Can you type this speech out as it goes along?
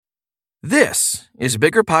This is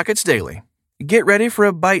Bigger Pockets Daily. Get ready for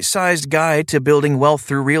a bite-sized guide to building wealth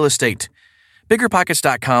through real estate.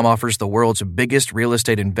 BiggerPockets.com offers the world's biggest real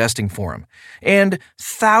estate investing forum and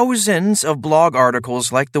thousands of blog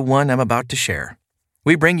articles like the one I'm about to share.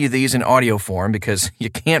 We bring you these in audio form because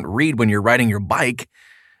you can't read when you're riding your bike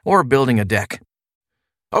or building a deck.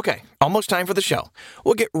 Okay, almost time for the show.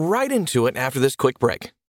 We'll get right into it after this quick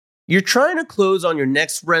break. You're trying to close on your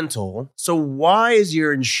next rental, so why is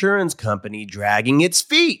your insurance company dragging its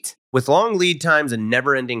feet? With long lead times and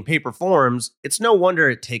never-ending paper forms, it's no wonder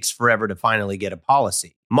it takes forever to finally get a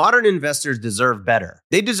policy. Modern investors deserve better.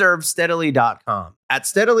 They deserve Steadily.com. At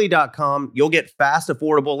Steadily.com, you'll get fast,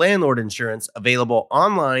 affordable landlord insurance available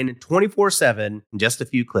online 24/7 in just a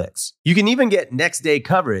few clicks. You can even get next-day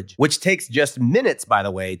coverage, which takes just minutes, by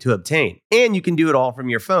the way, to obtain. And you can do it all from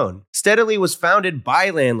your phone. Steadily was founded by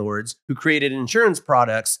landlords who created insurance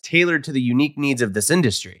products tailored to the unique needs of this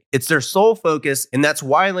industry. It's their sole focus, and that's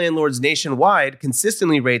why landlords nationwide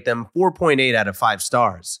consistently rate them 4.8 out of 5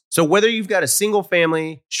 stars. So whether you've got a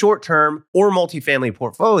single-family, short-term, or multifamily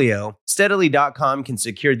portfolio, Steadily.com can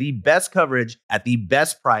secure the best coverage at the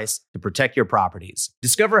best price to protect your properties.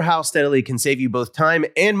 Discover how Steadily can save you both time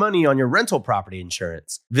and money on your rental property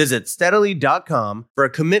insurance. Visit Steadily.com for a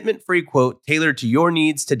commitment-free quote tailored to your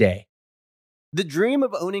needs today. The dream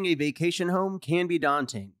of owning a vacation home can be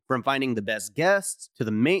daunting. From finding the best guests, to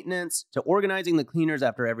the maintenance, to organizing the cleaners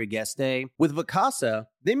after every guest day, with Vacasa,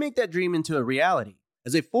 they make that dream into a reality.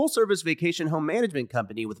 As a full-service vacation home management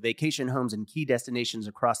company with vacation homes in key destinations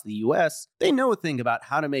across the U.S., they know a thing about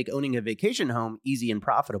how to make owning a vacation home easy and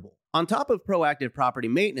profitable. On top of proactive property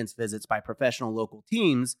maintenance visits by professional local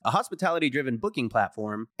teams, a hospitality-driven booking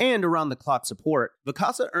platform, and around-the-clock support,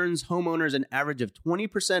 Vacasa earns homeowners an average of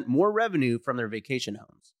 20% more revenue from their vacation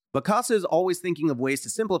homes. Vacasa is always thinking of ways to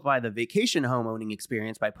simplify the vacation home owning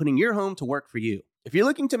experience by putting your home to work for you. If you're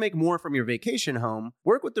looking to make more from your vacation home,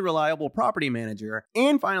 work with the reliable property manager,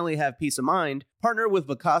 and finally have peace of mind, partner with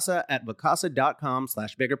Vacasa at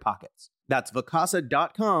vacasa.com/biggerpockets. That's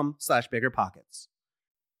vacasa.com/biggerpockets.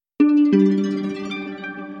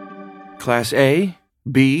 Class A,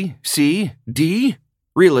 B, C, D,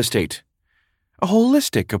 real estate. A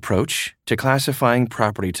holistic approach to classifying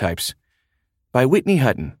property types. By Whitney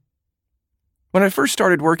Hutton. When I first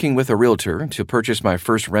started working with a realtor to purchase my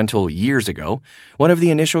first rental years ago, one of the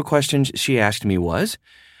initial questions she asked me was,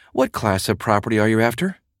 "What class of property are you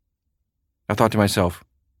after?" I thought to myself,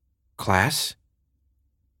 class?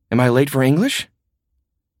 Am I late for English?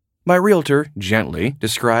 My realtor gently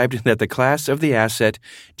described that the class of the asset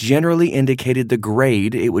generally indicated the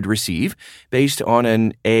grade it would receive based on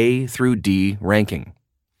an A through D ranking.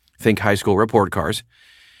 Think high school report cards.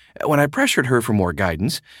 When I pressured her for more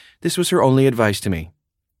guidance, this was her only advice to me.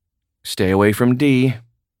 Stay away from D.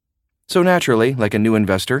 So naturally, like a new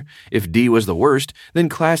investor, if D was the worst, then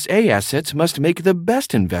Class A assets must make the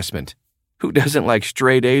best investment. Who doesn't like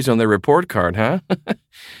straight A's on their report card, huh?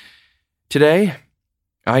 Today,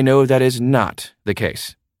 I know that is not the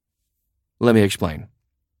case. Let me explain.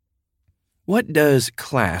 What does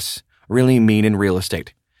class really mean in real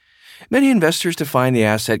estate? Many investors define the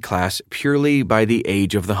asset class purely by the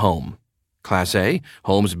age of the home. Class A,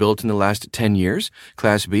 homes built in the last 10 years.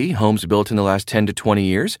 Class B, homes built in the last 10 to 20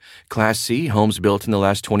 years. Class C, homes built in the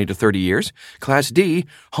last 20 to 30 years. Class D,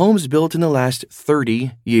 homes built in the last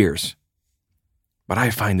 30 years. But I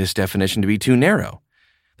find this definition to be too narrow.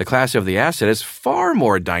 The class of the asset is far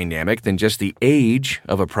more dynamic than just the age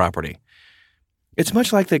of a property. It's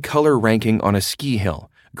much like the color ranking on a ski hill: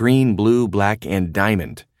 green, blue, black, and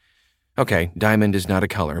diamond. Okay, diamond is not a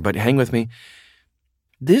color, but hang with me.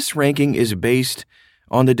 This ranking is based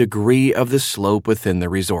on the degree of the slope within the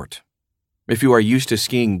resort. If you are used to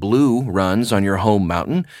skiing blue runs on your home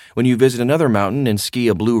mountain, when you visit another mountain and ski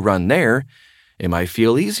a blue run there, it might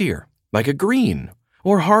feel easier, like a green,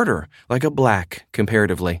 or harder, like a black,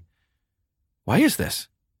 comparatively. Why is this?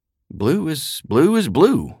 Blue is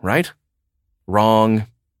blue, right? Wrong.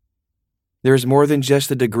 There is more than just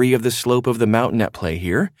the degree of the slope of the mountain at play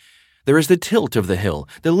here. There is the tilt of the hill,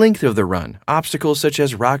 the length of the run, obstacles such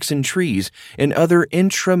as rocks and trees, and other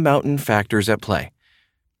intra-mountain factors at play.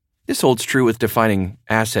 This holds true with defining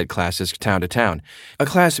asset classes town to town. A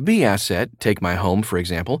Class B asset, take my home for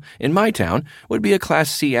example, in my town, would be a Class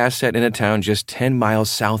C asset in a town just 10 miles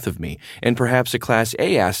south of me, and perhaps a Class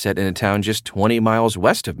A asset in a town just 20 miles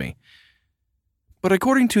west of me. But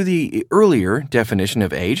according to the earlier definition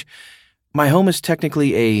of age, my home is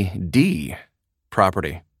technically a D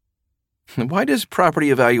property. Why does property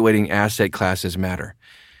evaluating asset classes matter?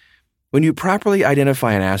 When you properly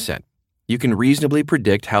identify an asset, you can reasonably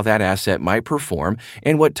predict how that asset might perform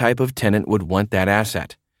and what type of tenant would want that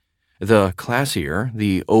asset. The classier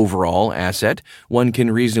the overall asset, one can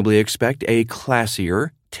reasonably expect a classier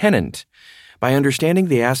tenant. By understanding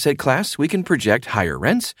the asset class, we can project higher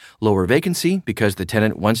rents, lower vacancy because the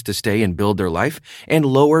tenant wants to stay and build their life, and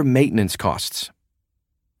lower maintenance costs.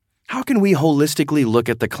 How can we holistically look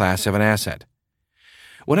at the class of an asset?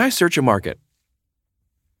 When I search a market,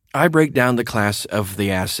 I break down the class of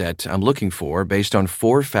the asset I'm looking for based on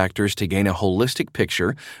 4 factors to gain a holistic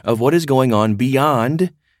picture of what is going on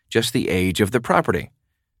beyond just the age of the property.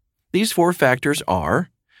 These 4 factors are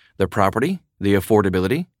the property, the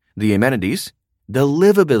affordability, the amenities, the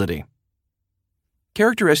livability.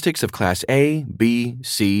 Characteristics of Class A, B,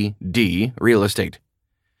 C, D real estate.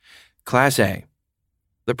 Class A.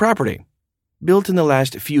 The property, built in the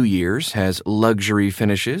last few years, has luxury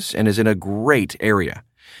finishes and is in a great area.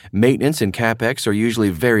 Maintenance and CapEx are usually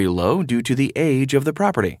very low due to the age of the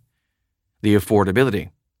property. The affordability.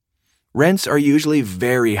 Rents are usually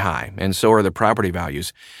very high, and so are the property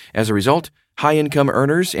values. As a result, high-income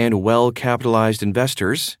earners and well-capitalized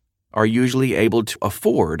investors are usually able to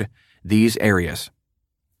afford these areas.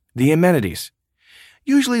 The amenities.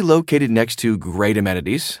 Usually located next to great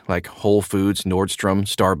amenities like Whole Foods, Nordstrom,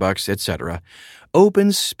 Starbucks, etc.,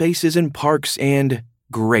 open spaces and parks, and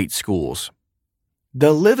great schools.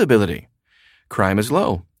 The livability. Crime is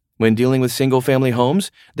low. When dealing with single-family homes,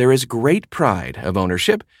 there is great pride of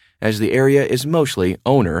ownership as the area is mostly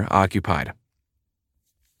owner-occupied.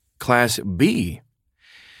 Class B.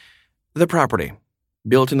 The property,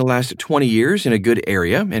 built in the last 20 years in a good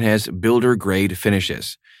area and has builder-grade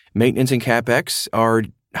finishes. Maintenance and CapEx are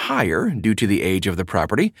higher due to the age of the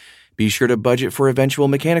property. Be sure to budget for eventual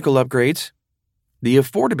mechanical upgrades. The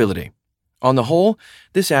affordability. On the whole,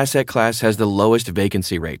 this asset class has the lowest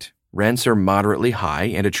vacancy rate. Rents are moderately high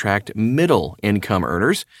and attract middle-income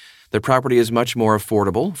earners. The property is much more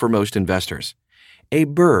affordable for most investors. A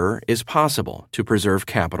BRRRR is possible to preserve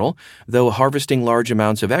capital, though harvesting large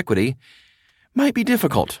amounts of equity might be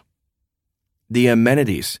difficult. The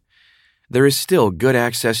amenities. There is still good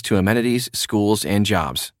access to amenities, schools, and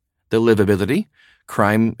jobs. The livability.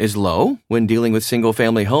 Crime is low. When dealing with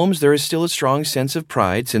single-family homes, there is still a strong sense of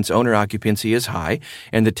pride since owner occupancy is high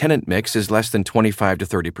and the tenant mix is less than 25 to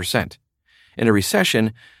 30%. In a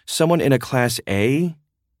recession, someone in a Class A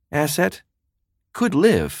asset could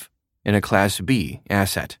live in a Class B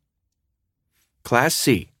asset. Class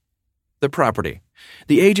C. The property.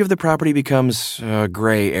 The age of the property becomes a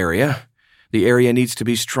gray area. The area needs to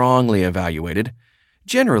be strongly evaluated.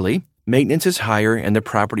 Generally, maintenance is higher and the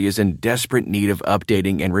property is in desperate need of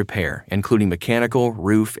updating and repair, including mechanical,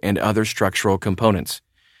 roof, and other structural components.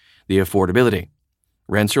 The affordability.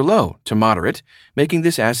 Rents are low to moderate, making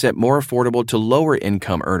this asset more affordable to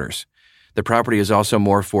lower-income earners. The property is also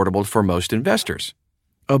more affordable for most investors.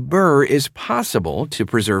 A BRRRR is possible to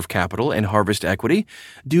preserve capital and harvest equity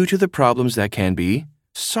due to the problems that can be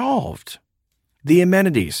solved. The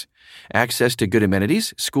amenities. Access to good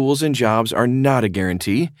amenities, schools, and jobs are not a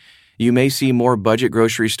guarantee. You may see more budget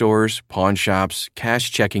grocery stores, pawn shops,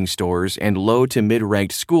 cash checking stores, and low to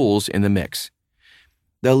mid-ranked schools in the mix.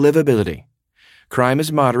 The livability. Crime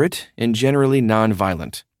is moderate and generally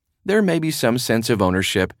non-violent. There may be some sense of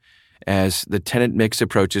ownership as the tenant mix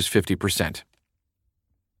approaches 50%.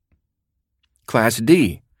 Class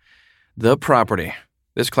D. The property.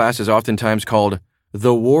 This class is oftentimes called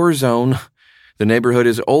the war zone. The neighborhood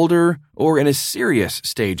is older or in a serious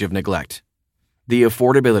stage of neglect. The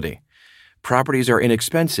affordability. Properties are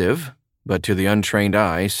inexpensive, but to the untrained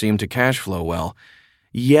eye seem to cash flow well.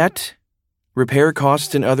 Yet, repair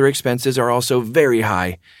costs and other expenses are also very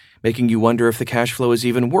high, making you wonder if the cash flow is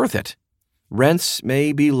even worth it. Rents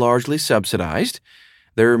may be largely subsidized.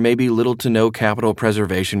 There may be little to no capital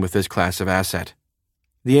preservation with this class of asset.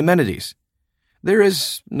 The amenities. There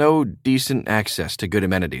is no decent access to good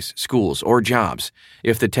amenities, schools, or jobs,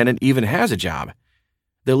 if the tenant even has a job.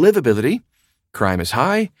 The livability. Crime is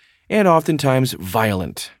high and oftentimes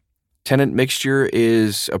violent. Tenant mixture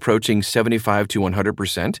is approaching 75 to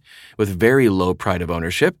 100% with very low pride of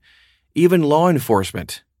ownership. Even law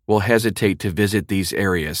enforcement will hesitate to visit these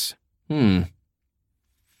areas.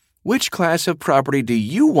 Which class of property do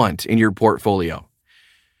you want in your portfolio?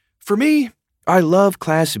 For me, I love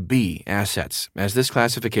Class B assets, as this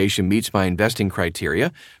classification meets my investing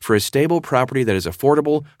criteria for a stable property that is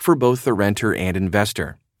affordable for both the renter and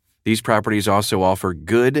investor. These properties also offer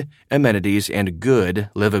good amenities and good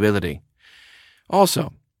livability.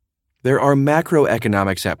 Also, there are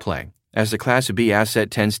macroeconomics at play, as the Class B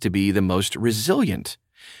asset tends to be the most resilient.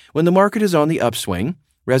 When the market is on the upswing,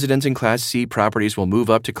 residents in Class C properties will move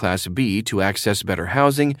up to Class B to access better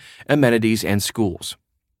housing, amenities, and schools.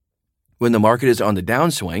 When the market is on the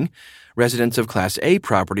downswing, residents of Class A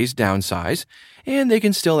properties downsize, and they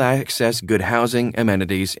can still access good housing,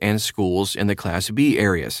 amenities, and schools in the Class B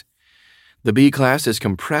areas. The B class is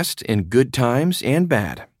compressed in good times and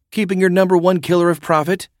bad, keeping your number one killer of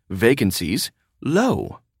profit, vacancies,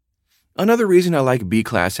 low. Another reason I like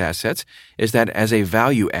B-class assets is that as a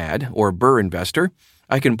value add or BRRRR investor,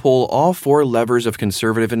 I can pull all four levers of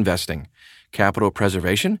conservative investing: capital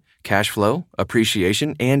preservation, cash flow,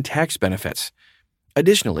 appreciation, and tax benefits.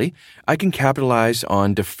 Additionally, I can capitalize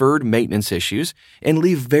on deferred maintenance issues and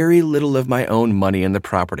leave very little of my own money in the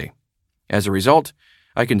property. As a result,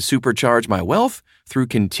 I can supercharge my wealth through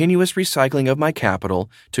continuous recycling of my capital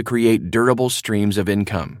to create durable streams of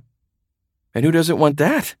income. And who doesn't want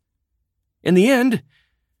that? In the end,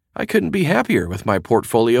 I couldn't be happier with my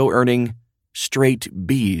portfolio earning straight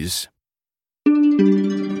Bs.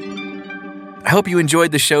 I hope you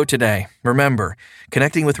enjoyed the show today. Remember,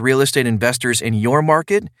 connecting with real estate investors in your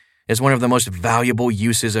market is one of the most valuable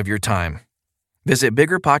uses of your time. Visit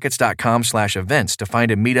biggerpockets.com/events to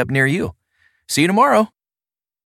find a meetup near you. See you tomorrow.